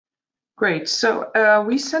Great. So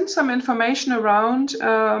we sent some information around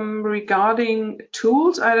regarding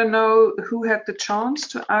tools. I don't know who had the chance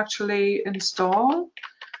to actually install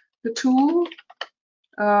the tool.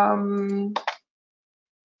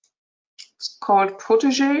 It's called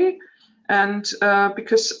Protégé. And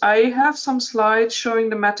because I have some slides showing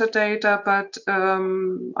the metadata, but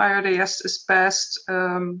iiRDS is best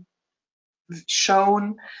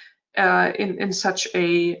shown in such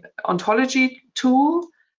a ontology tool.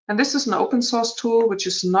 And this is an open source tool, which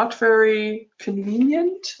is not very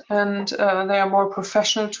convenient. And there are more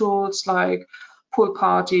professional tools like Pool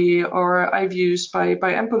Party, or I've used by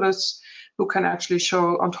Empolus, who can actually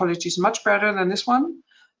show ontologies much better than this one.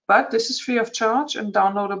 But this is free of charge and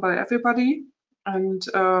downloaded by everybody. And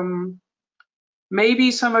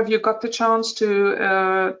maybe some of you got the chance to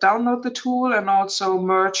download the tool and also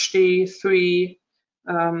merge the three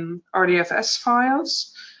RDFS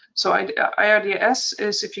files. So iiRDS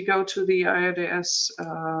is, if you go to the iiRDS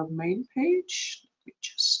main page, let me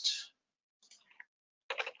just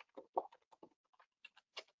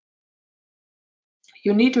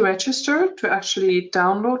you need to register to actually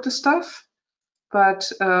download the stuff,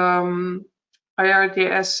 but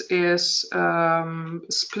iiRDS is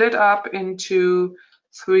split up into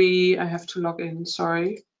three. I have to log in,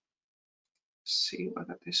 sorry. Let's see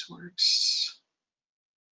whether this works.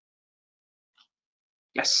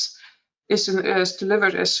 Yes, is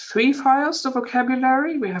delivered as three files, the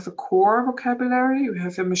vocabulary. We have a core vocabulary, we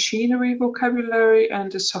have a machinery vocabulary,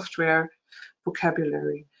 and a software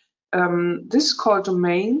vocabulary. This is called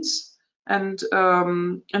domains, and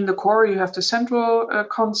in the core you have the central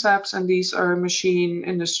concepts, and these are machinery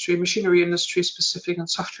industry specific and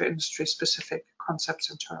software industry specific concepts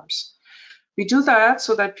and terms. We do that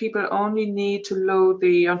so that people only need to load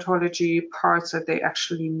the ontology parts that they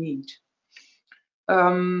actually need.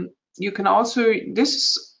 You can also, you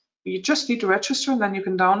just need to register, and then you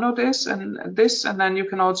can download this, and then you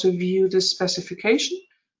can also view this specification,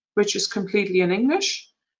 which is completely in English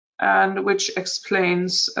and which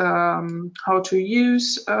explains how to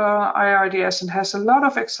use iiRDS, and has a lot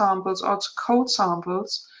of examples, also code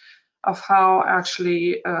samples of how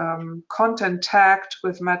actually content tagged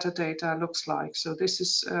with metadata looks like. So this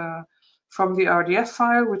is from the RDF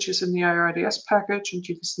file, which is in the iiRDS package, and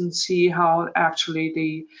you can see how actually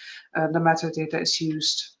the metadata is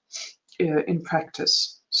used in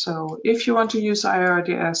practice. So if you want to use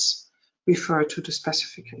iiRDS, refer to the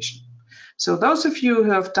specification. So those of you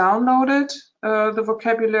who have downloaded the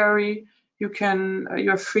vocabulary,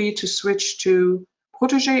 you're free to switch to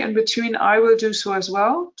Protégé. In between, I will do so as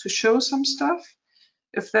well to show some stuff.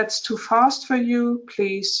 If that's too fast for you,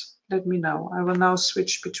 please let me know. I will now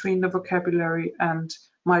switch between the vocabulary and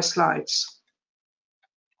my slides.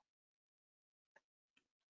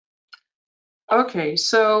 Okay,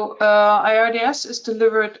 so iiRDS is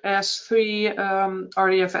delivered as three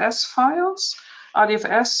RDFS files.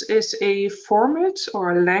 RDFS is a format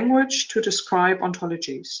or a language to describe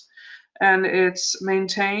ontologies, and it's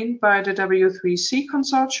maintained by the W3C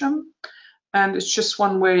consortium, and it's just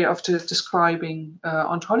one way of describing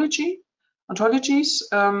ontologies.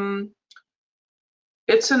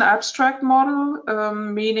 It's an abstract model,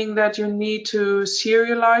 meaning that you need to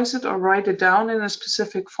serialize it or write it down in a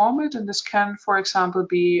specific format, and this can, for example,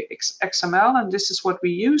 be XML, and this is what we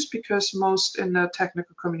use because most in the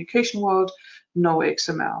technical communication world know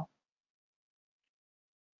XML.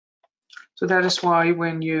 So that is why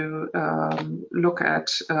when you look at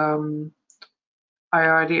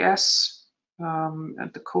iiRDS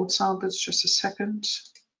and the code samples, just a second.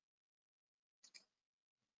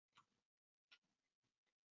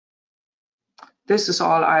 This is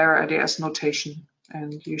all iiRDS notation,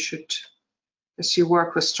 and you should, as you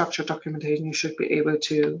work with structured documentation, you should be able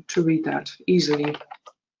to read that easily.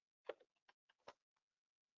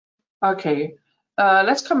 Okay,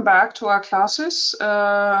 let's come back to our classes,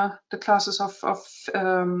 the classes of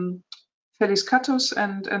Felix Catus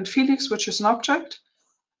and Felix, which is an object.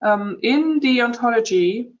 In the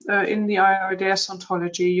ontology, in the iiRDS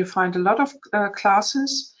ontology, you find a lot of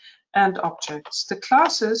classes and objects. The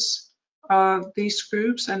classes are these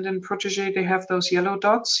groups, and in Protégé they have those yellow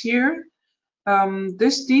dots here.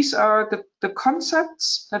 These are the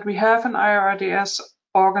concepts that we have in iiRDS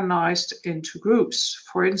organized into groups.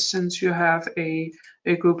 For instance, you have a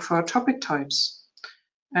group for topic types,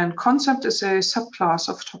 and concept is a subclass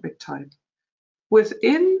of topic type.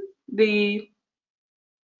 Within the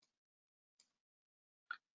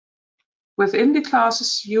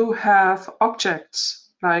classes, you have objects,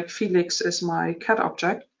 like Felix is my cat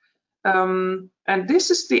object. And this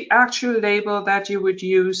is the actual label that you would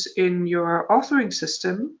use in your authoring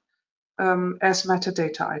system as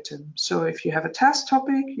metadata item. So if you have a task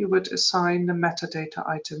topic, you would assign the metadata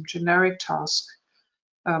item generic task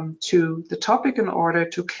to the topic in order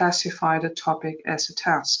to classify the topic as a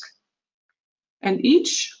task. And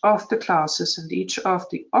each of the classes and each of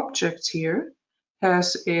the objects here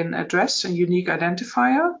has an address, a unique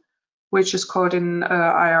identifier, which is called in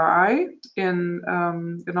iiRDS in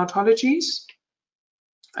ontologies.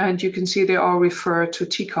 And you can see they all refer to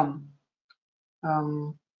tekom.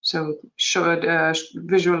 So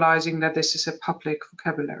visualizing that this is a public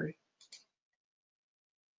vocabulary.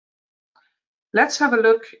 Let's have a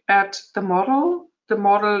look at the model. The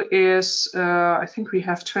model is, I think we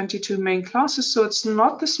have 22 main classes, so it's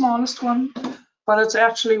not the smallest one, but it's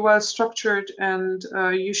actually well structured, and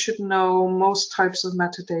you should know most types of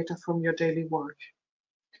metadata from your daily work.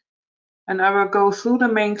 And I will go through the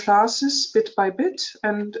main classes bit by bit,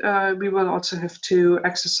 and we will also have 2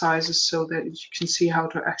 exercises so that you can see how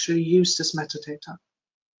to actually use this metadata.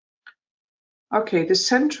 Okay, the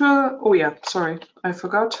central, oh yeah, sorry, I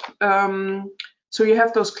forgot. So you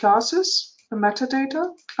have those classes, the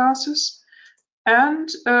metadata classes, and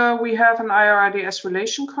we have an iiRDS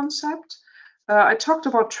relation concept. I talked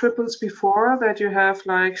about triples before, that you have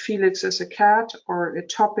like Felix as a cat, or a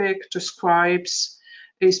topic describes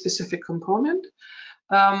a specific component.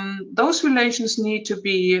 Those relations need to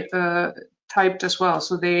be typed as well,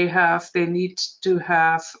 so they need to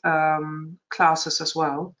have classes as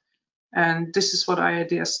well. And this is what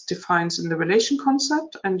iiRDS defines in the relation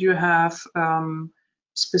concept, and you have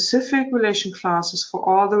specific relation classes for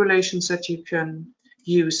all the relations that you can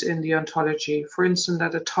use in the ontology. For instance,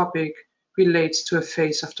 that a topic relates to a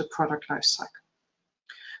phase of the product lifecycle.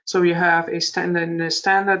 So you have a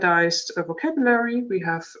standardized vocabulary, we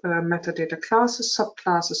have metadata classes,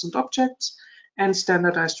 subclasses, and objects, and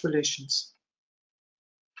standardized relations.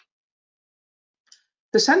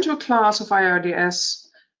 The central class of iiRDS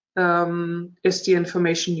is the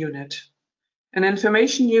information unit. An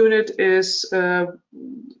information unit is an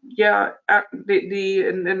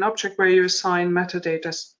object where you assign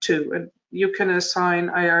metadata to, and you can assign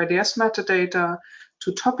iiRDS metadata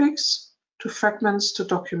to topics, to fragments, to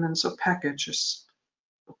documents, or packages,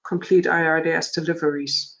 complete iiRDS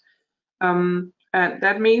deliveries. And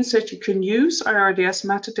that means that you can use iiRDS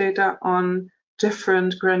metadata on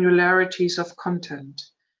different granularities of content.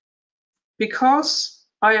 Because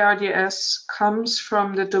iiRDS comes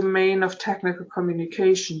from the domain of technical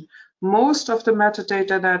communication, most of the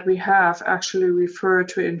metadata that we have actually refer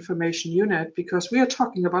to information unit, because we are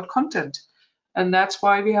talking about content. And that's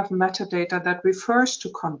why we have metadata that refers to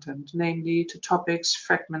content, namely to topics,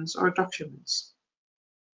 fragments, or documents.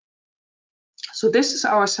 So this is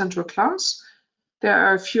our central class. There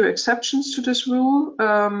are a few exceptions to this rule,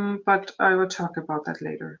 but I will talk about that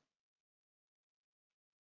later.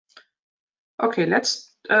 Okay,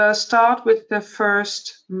 let's start with the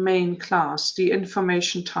first main class, the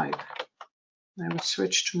information type. I will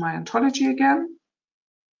switch to my ontology again.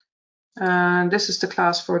 And this is the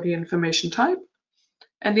class for the information type.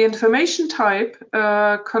 And the information type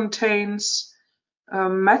contains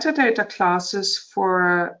metadata classes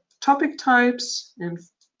for topic types,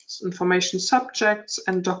 information subjects,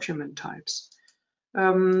 and document types.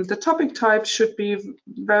 The topic type should be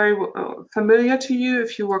very familiar to you.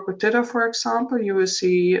 If you work with Ditto, for example, you will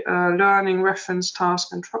see learning, reference, task,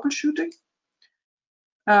 and troubleshooting.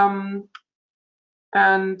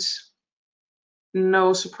 And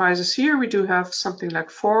no surprises here. We do have something like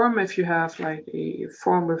form if you have like a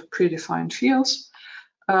form with predefined fields.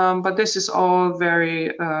 But this is all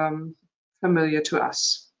very familiar to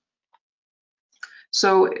us.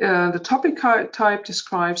 So the topic type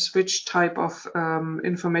describes which type of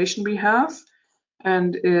information we have,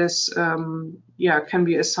 and is can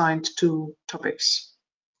be assigned to topics.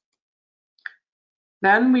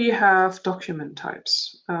 Then we have document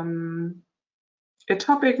types. A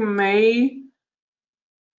topic may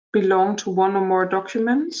belong to one or more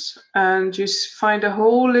documents, and you find a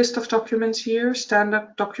whole list of documents here: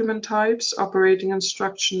 standard document types, operating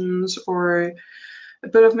instructions, or a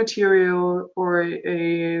bill of material, or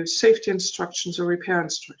a safety instructions or repair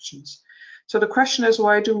instructions. So the question is,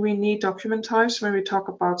 why do we need document types when we talk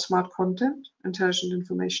about smart content, intelligent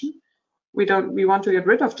information? We want to get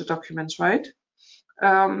rid of the documents, right?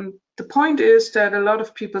 The point is that a lot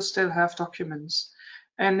of people still have documents,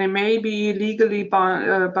 and they may be legally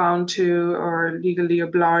bound to or legally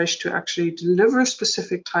obliged to actually deliver a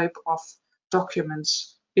specific type of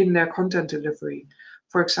documents in their content delivery.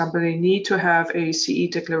 For example, they need to have a CE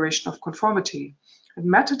declaration of conformity. And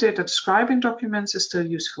metadata describing documents is still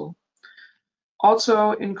useful.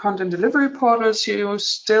 Also in content delivery portals, you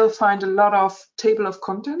still find a lot of table of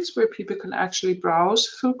contents where people can actually browse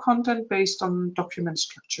through content based on document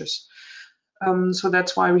structures. So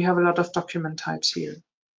that's why we have a lot of document types here.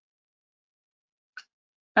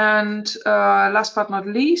 And last but not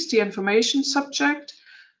least, the information subject.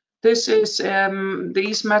 This is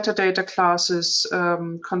these metadata classes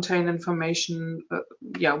contain information.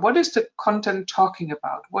 What is the content talking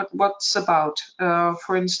about? What's about?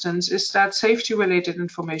 For instance, is that safety-related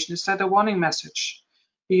information? Is that a warning message?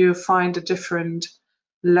 You find the different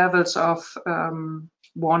levels of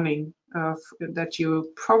warning that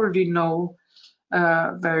you probably know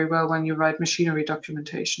very well when you write machinery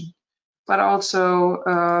documentation. But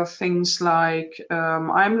also things like,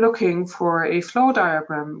 I'm looking for a flow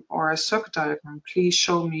diagram or a circuit diagram. Please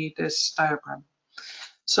show me this diagram.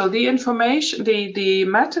 So the information, the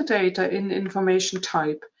metadata in information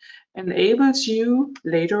type enables you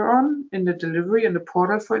later on in the delivery in the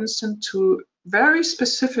portal, for instance, to very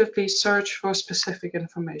specifically search for specific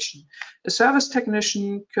information. A service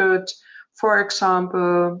technician could, for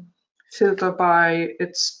example, filter by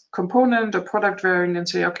its component or product variant and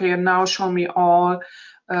say, okay, and now show me all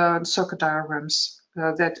circuit diagrams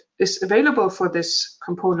that is available for this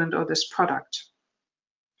component or this product.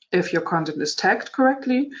 If your content is tagged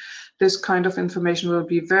correctly, this kind of information will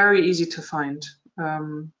be very easy to find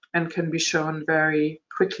and can be shown very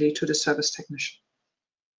quickly to the service technician.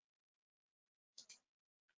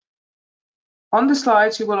 On the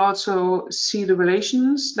slides, you will also see the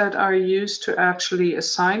relations that are used to actually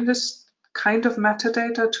assign this kind of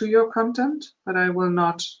metadata to your content, but I will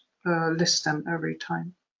not list them every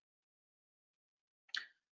time.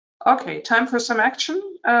 Okay, time for some action.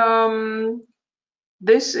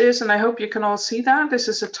 This is, and I hope you can all see that, this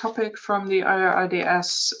is a topic from the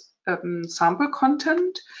iiRDS sample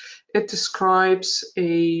content. It describes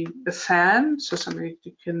a fan, so something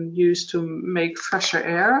you can use to make fresher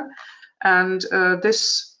air. And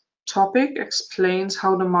this topic explains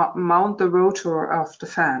how to mount the rotor of the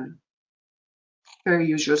fan. Very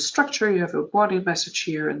usual structure. You have a warning message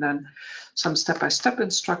here and then some step-by-step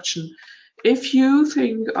instruction. If you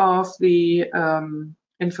think of the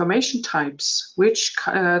information types, which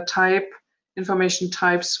type information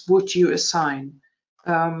types would you assign?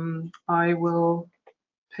 I will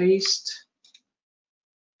paste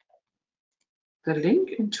the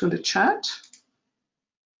link into the chat.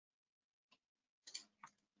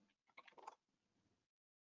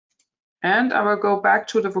 And I will go back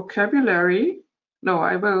to the vocabulary. No,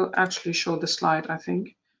 I will actually show the slide, I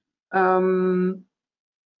think.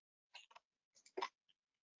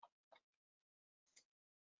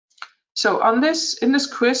 So on this, in this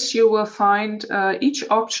quiz, you will find each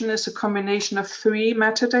option is a combination of 3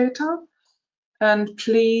 metadata. And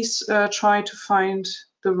please try to find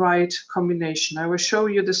the right combination. I will show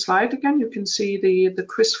you the slide again. You can see the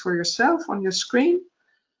quiz for yourself on your screen.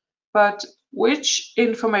 But which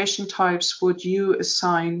information types would you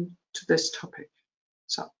assign to this topic?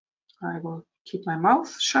 So I will keep my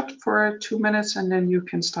mouth shut for 2 minutes and then you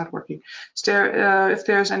can start working. If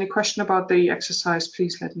there's any question about the exercise,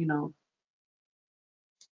 please let me know.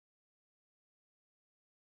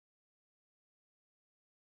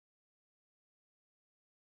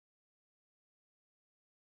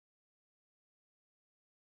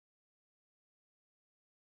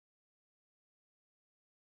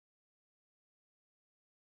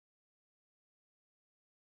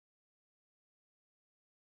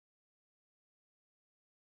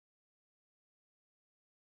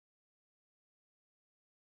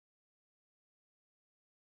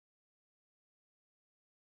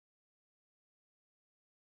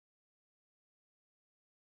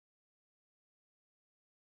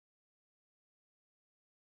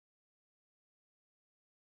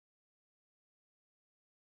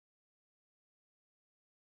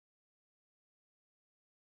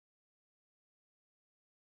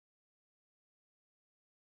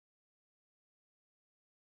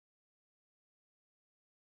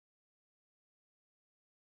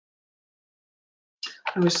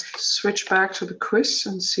 I will switch back to the quiz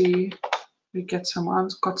and see if we got some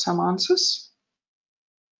answers.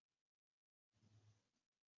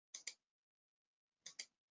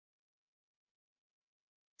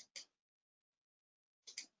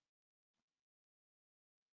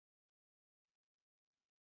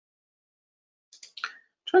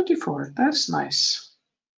 "24, that's nice.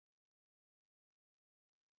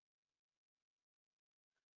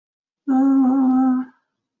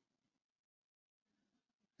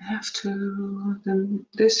 I have to, then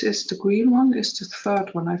this is the green one, is the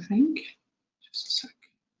third one, I think. Just a sec.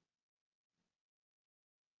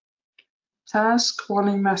 task,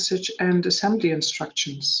 warning message, and assembly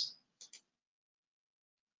instructions.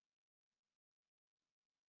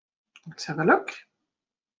 Let's have a look.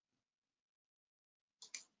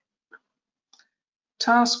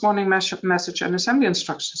 Task, warning message, and assembly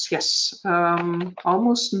instructions. Yes,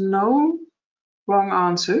 almost no wrong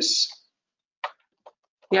answers.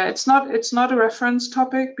 Yeah, it's not a reference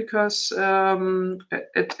topic because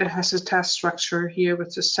it has a task structure here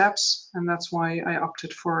with the steps, and that's why I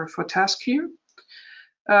opted for task here.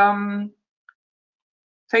 Thank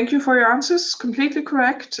you for your answers. Completely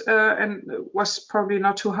correct, and was probably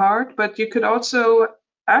not too hard. But you could also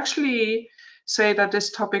actually say that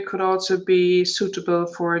this topic could also be suitable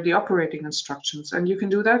for the operating instructions, and you can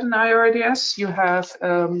do that in iiRDS. You have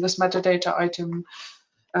this metadata item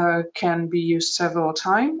can be used several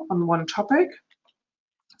times on one topic.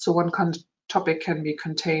 So one topic can be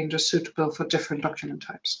contained or suitable for different document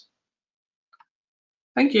types.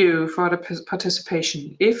 Thank you for the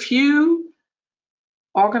participation. If you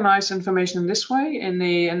organize information in this way in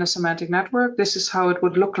a semantic network, this is how it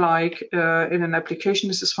would look like in an application.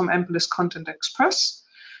 This is from Emplis Content Express.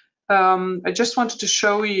 I just wanted to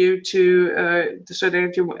show you so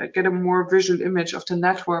that you get a more visual image of the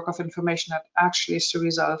network of information that actually is the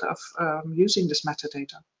result of using this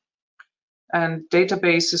metadata. And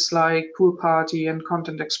databases like Poolparty and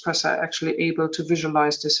Content Express are actually able to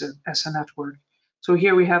visualize this as a network. So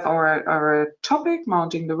here we have our topic,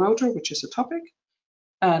 mounting the rotor, which is a topic,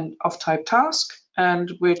 and of type task, and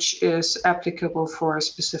which is applicable for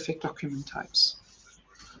specific document types.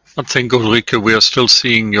 I think, Ulrike, we are still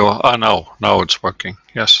seeing your... now it's working,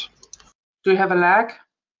 yes. Do you have a lag?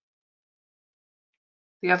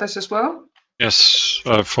 The others as well? Yes,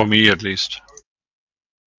 for me at least.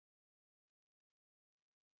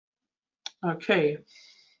 Okay.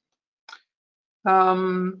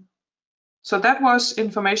 So that was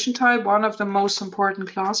information type, one of the most important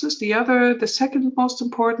classes. The second most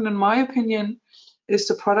important, in my opinion, is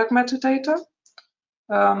the product metadata.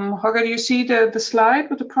 Holger, do you see the slide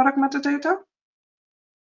with the product metadata?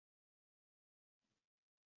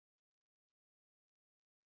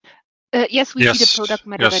 Yes, we see the product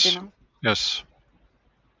metadata now. Yes.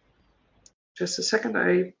 Just a second,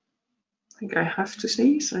 I think I have to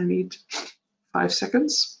sneeze. I need 5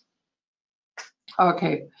 seconds.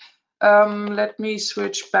 Okay. Let me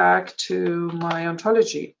switch back to my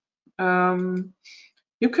ontology.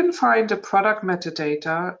 You can find the product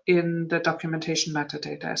metadata in the documentation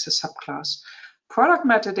metadata as a subclass. Product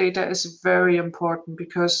metadata is very important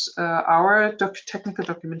because our technical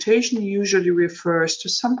documentation usually refers to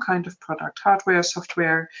some kind of product, hardware,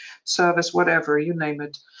 software, service, whatever, you name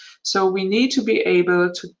it. So we need to be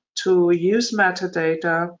able to use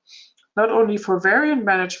metadata not only for variant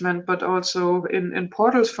management, but also in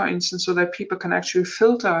portals, for instance, so that people can actually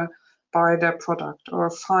filter by their product or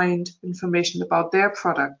find information about their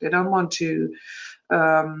product. They don't want to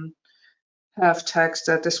have text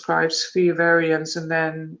that describes 3 variants and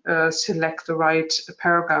then select the right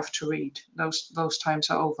paragraph to read. Those times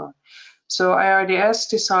are over. So iiRDS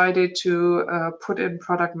decided to put in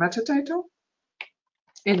product metadata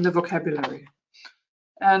in the vocabulary.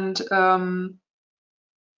 And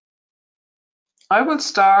I will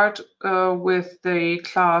start with the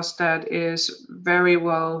class that is very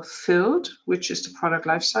well filled, which is the product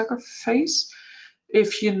lifecycle phase.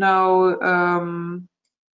 If you know,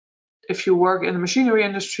 if you work in the machinery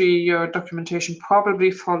industry, your documentation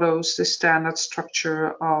probably follows the standard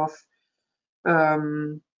structure of, I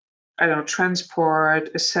don't know, transport,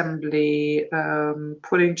 assembly,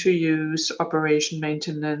 putting to use, operation,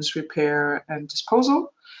 maintenance, repair, and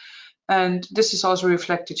disposal. And this is also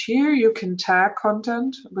reflected here. You can tag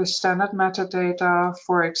content with standard metadata,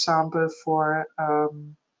 for example, for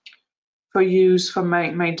use, for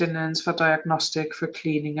maintenance, for diagnostic, for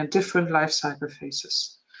cleaning, and different lifecycle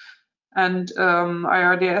phases. And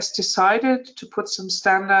iiRDS decided to put some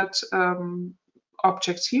standard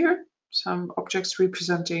objects here, some objects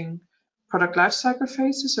representing product lifecycle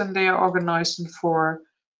phases, and they are organized in 4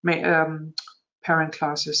 parent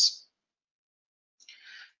classes.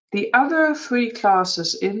 The other 3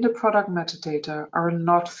 classes in the product metadata are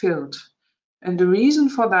not filled. And the reason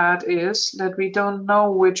for that is that we don't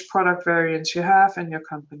know which product variants you have in your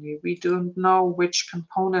company. We don't know which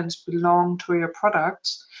components belong to your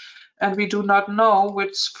products. And we do not know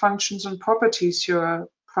which functions and properties your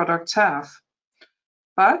products have.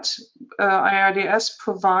 But iiRDS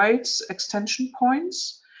provides extension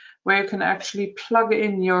points where you can actually plug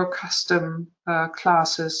in your custom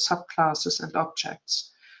classes, subclasses, and objects.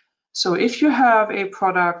 So if you have a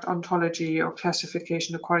product ontology or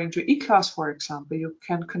classification according to E-class, for example, you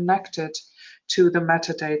can connect it to the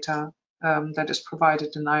metadata that is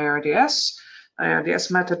provided in iiRDS.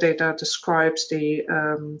 iiRDS metadata describes the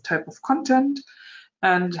type of content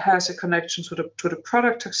and has a connection to the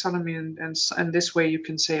product taxonomy, and this way you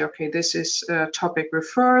can say, okay, this is topic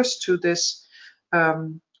refers to this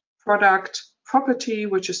product property,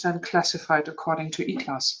 which is then classified according to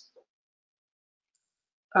e-class.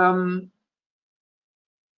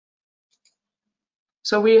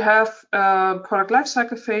 So we have product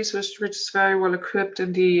lifecycle phase, which is very well equipped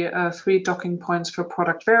in the 3 docking points for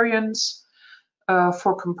product variants.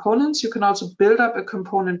 For components, you can also build up a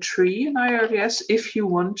component tree in iiRDS if you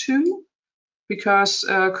want to, because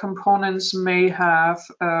components may have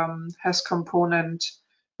has component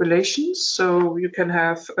relations. So you can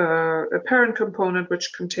have a parent component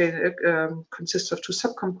which consists of 2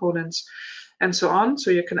 subcomponents, and so on.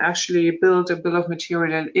 So you can actually build a bill of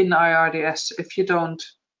material in iiRDS if you don't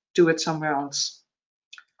do it somewhere else.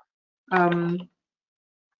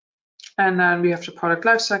 And then we have the product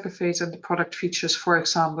lifecycle phase and the product features. For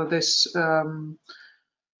example, this I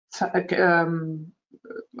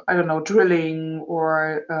don't know, drilling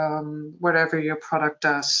or whatever your product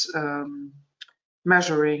does,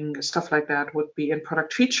 measuring, stuff like that would be in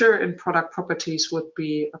product feature. In product properties would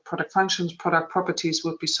be product functions. Product properties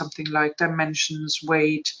would be something like dimensions,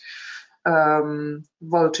 weight,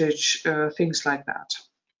 voltage, things like that.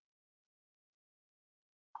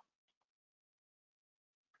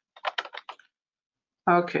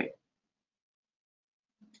 Okay.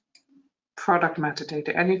 Product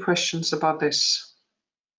metadata. Any questions about this?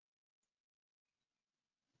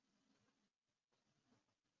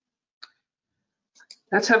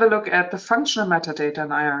 Let's have a look at the functional metadata in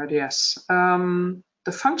iiRDS.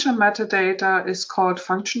 The functional metadata is called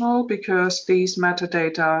functional because these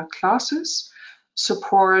metadata classes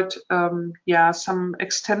support some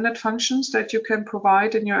extended functions that you can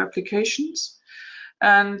provide in your applications.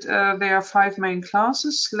 And there are 5 main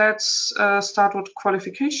classes. Let's start with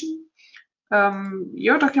qualification.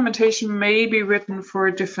 Your documentation may be written for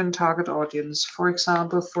a different target audience, for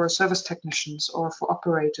example, for service technicians or for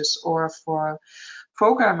operators or for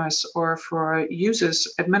programmers or for users,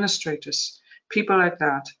 administrators, people like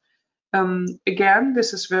that. Again,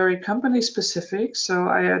 this is very company specific, so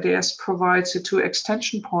iiRDS provides the 2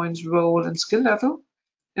 extension points, role and skill level.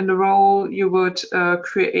 In the role, you would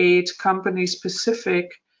create company specific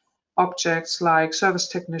objects like service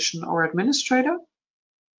technician or administrator.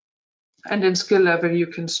 And in skill level, you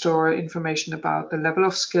can store information about the level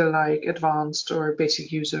of skill like advanced or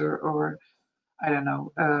basic user or I don't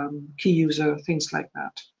know, key user, things like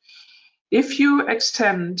that. If you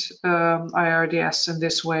extend iiRDS in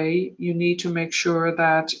this way, you need to make sure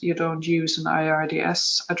that you don't use an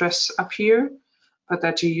iiRDS address up here, but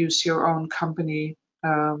that you use your own company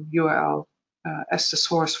URL as the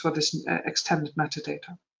source for this extended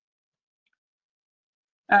metadata.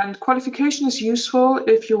 And qualification is useful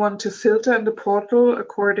if you want to filter in the portal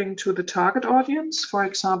according to the target audience. For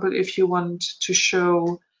example, if you want to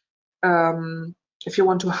show if you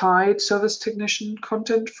want to hide service technician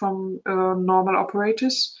content from normal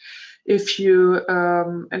operators, if you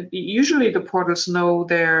and usually the portals know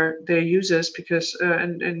their users because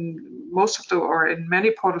in most of the or in many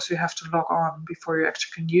portals you have to log on before you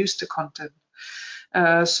actually can use the content.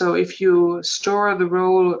 So if you store the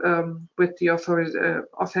role with the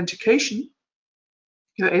authentication,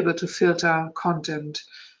 you're able to filter content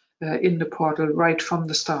in the portal right from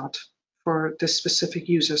the start for this specific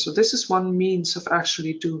user. So this is one means of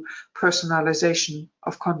actually do personalization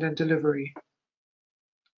of content delivery.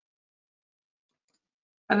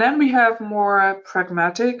 And then we have more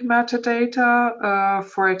pragmatic metadata,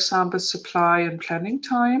 for example, supply and planning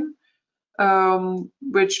time,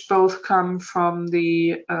 which both come from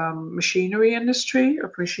the machinery industry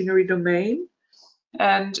or machinery domain.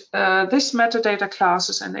 And this metadata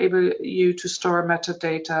classes enable you to store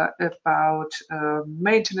metadata about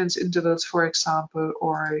maintenance intervals, for example,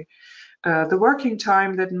 or the working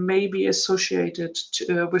time that may be associated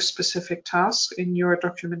with specific tasks in your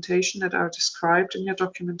documentation that are described in your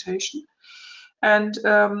documentation. And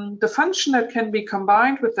the function that can be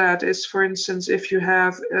combined with that is, for instance, if you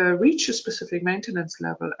have reached a specific maintenance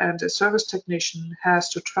level and a service technician has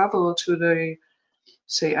to travel to the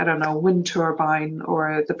say, I don't know, wind turbine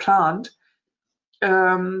or the plant,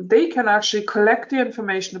 they can actually collect the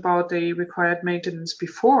information about the required maintenance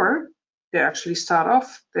before they actually start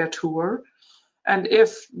off their tour. And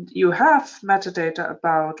if you have metadata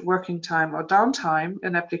about working time or downtime,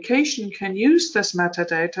 an application can use this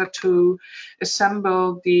metadata to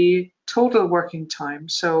assemble the total working time.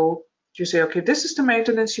 So You say, okay, this is the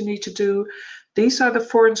maintenance you need to do. These are the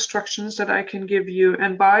 4 instructions that I can give you.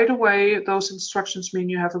 And by the way, those instructions mean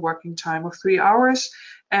you have a working time of 3 hours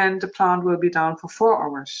and the plant will be down for 4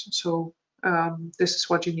 hours. So this is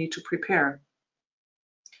what you need to prepare.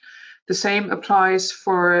 The same applies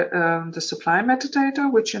for the supply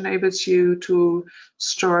metadata, which enables you to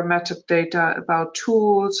store metadata about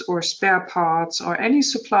tools or spare parts or any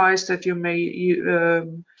supplies that you may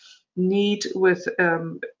need with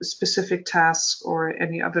specific tasks or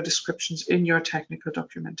any other descriptions in your technical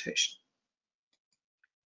documentation.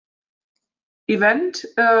 Event,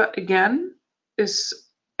 again, is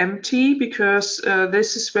empty because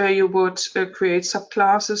this is where you would create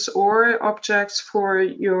subclasses or objects for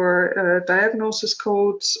your diagnosis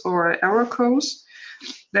codes or error codes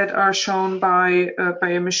that are shown by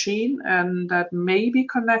a machine and that may be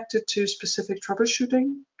connected to specific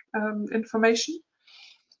troubleshooting information.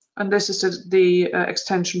 And this is the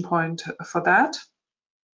extension point for that.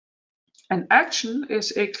 An action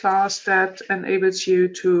is a class that enables you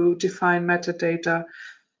to define metadata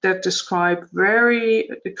that describe very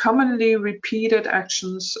commonly repeated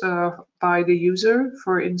actions by the user.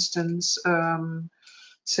 For instance,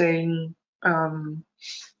 saying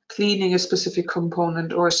cleaning a specific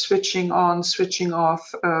component or switching on, switching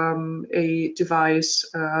off a device,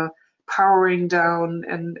 powering down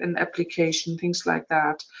an application, things like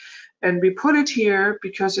that. And we put it here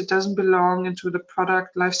because it doesn't belong into the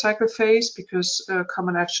product lifecycle phase, because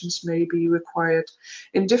common actions may be required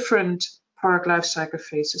in different product lifecycle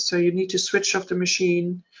phases. So you need to switch off the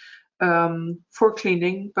machine for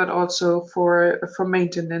cleaning, but also for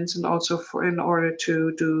maintenance, and also in order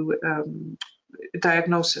to do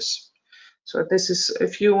diagnosis. So this is,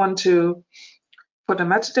 if you want to put a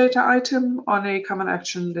metadata item on a common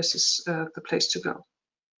action, this is the place to go.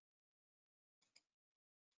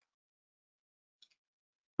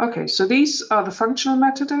 Okay, so these are the functional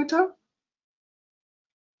metadata.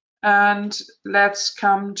 And let's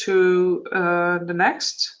come to the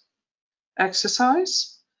next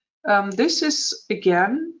exercise. This is,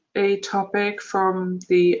 again, a topic from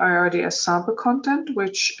the iiRDS sample content,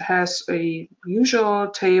 which has a usual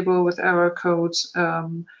table with error codes,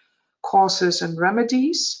 causes, and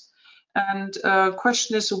remedies. And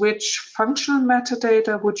question is, which functional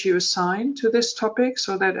metadata would you assign to this topic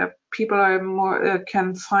so that people are more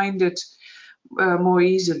can find it more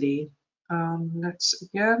easily? Let's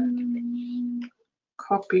again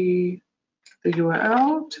copy the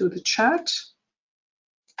URL to the chat.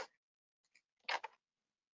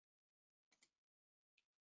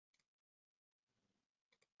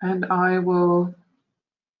 And I will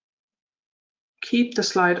keep the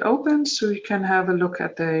slide open so you can have a look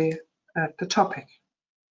at the topic.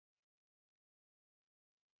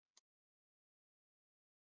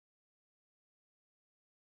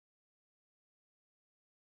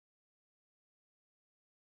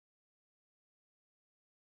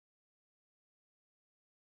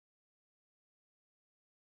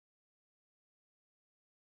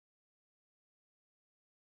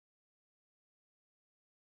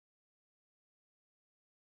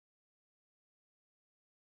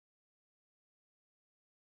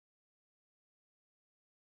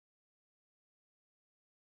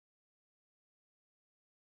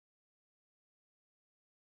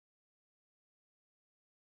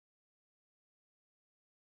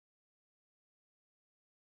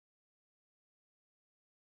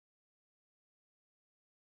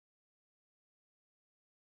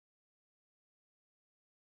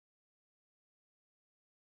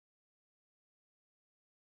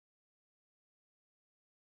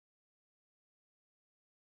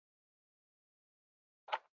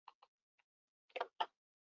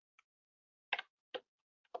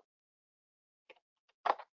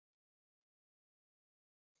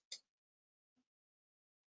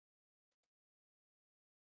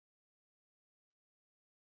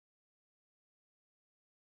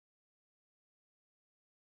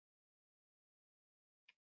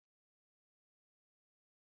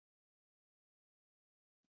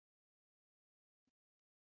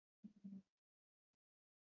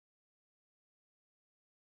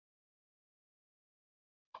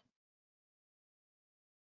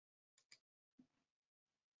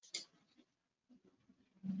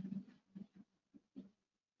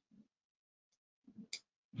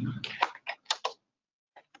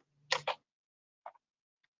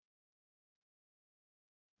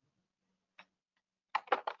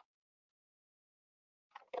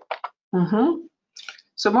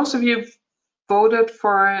 So most of you voted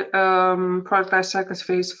for product lifecycle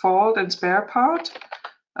phase fault and spare part,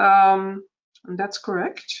 and that's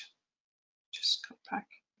correct. Just go back.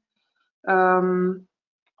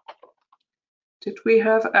 Did we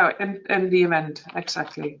have, and the event,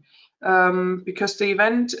 exactly. Because the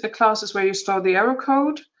event class is where you store the error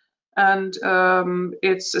code, and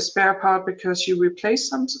it's a spare part because you replace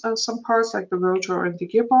some parts like the rotor and the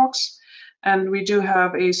gearbox, and we do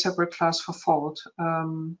have a separate class for fault.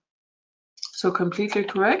 So completely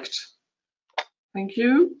correct. Thank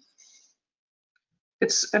you.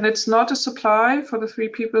 It's not a supply for the 3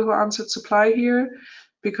 people who answered supply here,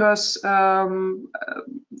 because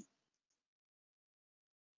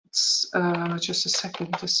just a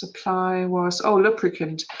second, the supply was,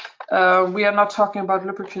 lubricant. We are not talking about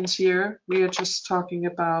lubricants here. We are just talking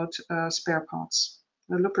about spare parts.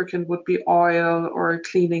 The lubricant would be oil or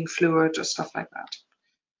cleaning fluid or stuff like that.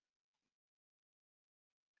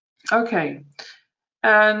 Okay,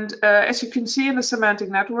 and as you can see in the semantic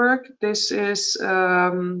network, this is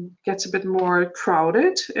gets a bit more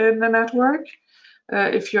crowded in the network.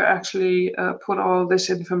 If you actually put all this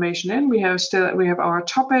information in, we have our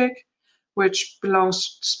topic, which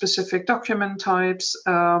belongs to specific document types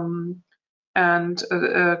and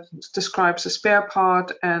describes a spare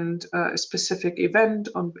part and a specific event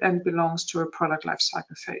and belongs to a product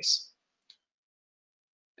lifecycle phase.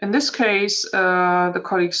 In this case, the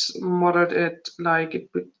colleagues modeled it like it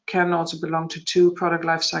can also belong to 2 product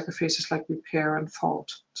lifecycle phases like repair and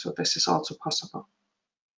fault. So this is also possible.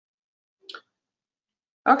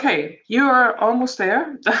 Okay, you are almost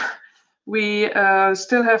there. We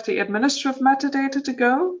still have the administrative metadata to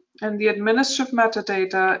go, and the administrative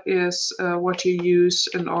metadata is what you use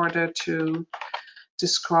in order to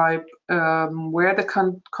describe where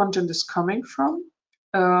the content is coming from,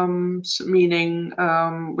 meaning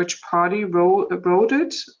which party wrote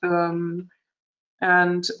it,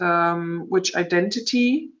 and which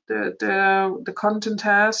identity the content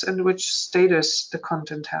has, and which status the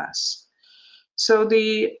content has. So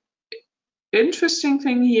the interesting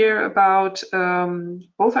thing here about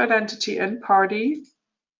both identity and party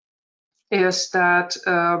is that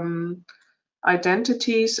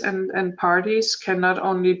identities and parties can not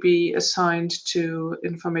only be assigned to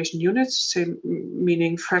information units,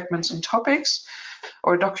 meaning fragments and topics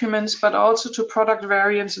or documents, but also to product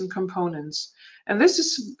variants and components. And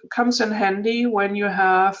this comes in handy when you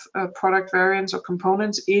have product variants or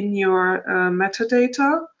components in your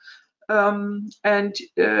metadata. And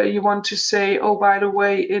you want to say, oh, by the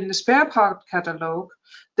way, in the spare part catalog,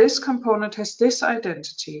 this component has this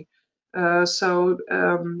identity. So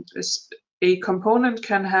a component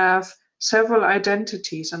can have several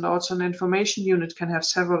identities, and also an information unit can have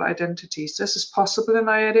several identities. This is possible in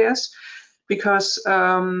iiRDS because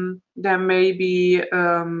there may be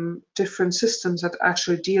different systems that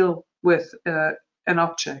actually deal with an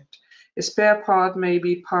object. A spare part may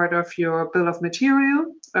be part of your bill of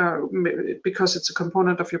material because it's a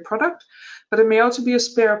component of your product, but it may also be a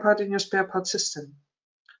spare part in your spare part system.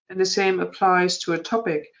 And the same applies to a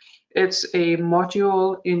topic. It's a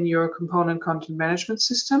module in your component content management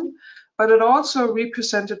system, but it also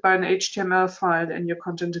represented by an HTML file in your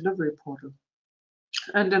content delivery portal.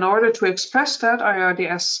 And in order to express that,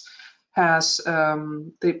 iiRDS has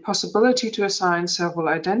the possibility to assign several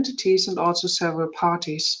identities and also several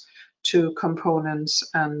parties to components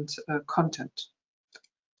and content.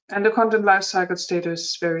 And the content lifecycle status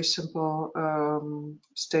is very simple,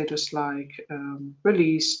 status like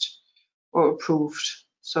released or approved,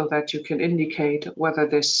 so that you can indicate whether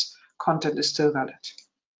this content is still valid.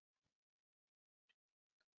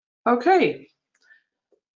 Okay,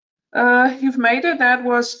 you've made it. That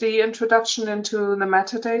was the introduction into the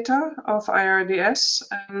metadata of iiRDS,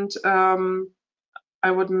 and I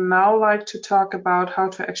would now like to talk about how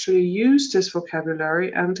to actually use this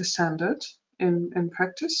vocabulary and the standard in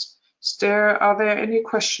practice. Are there any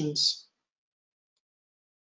questions?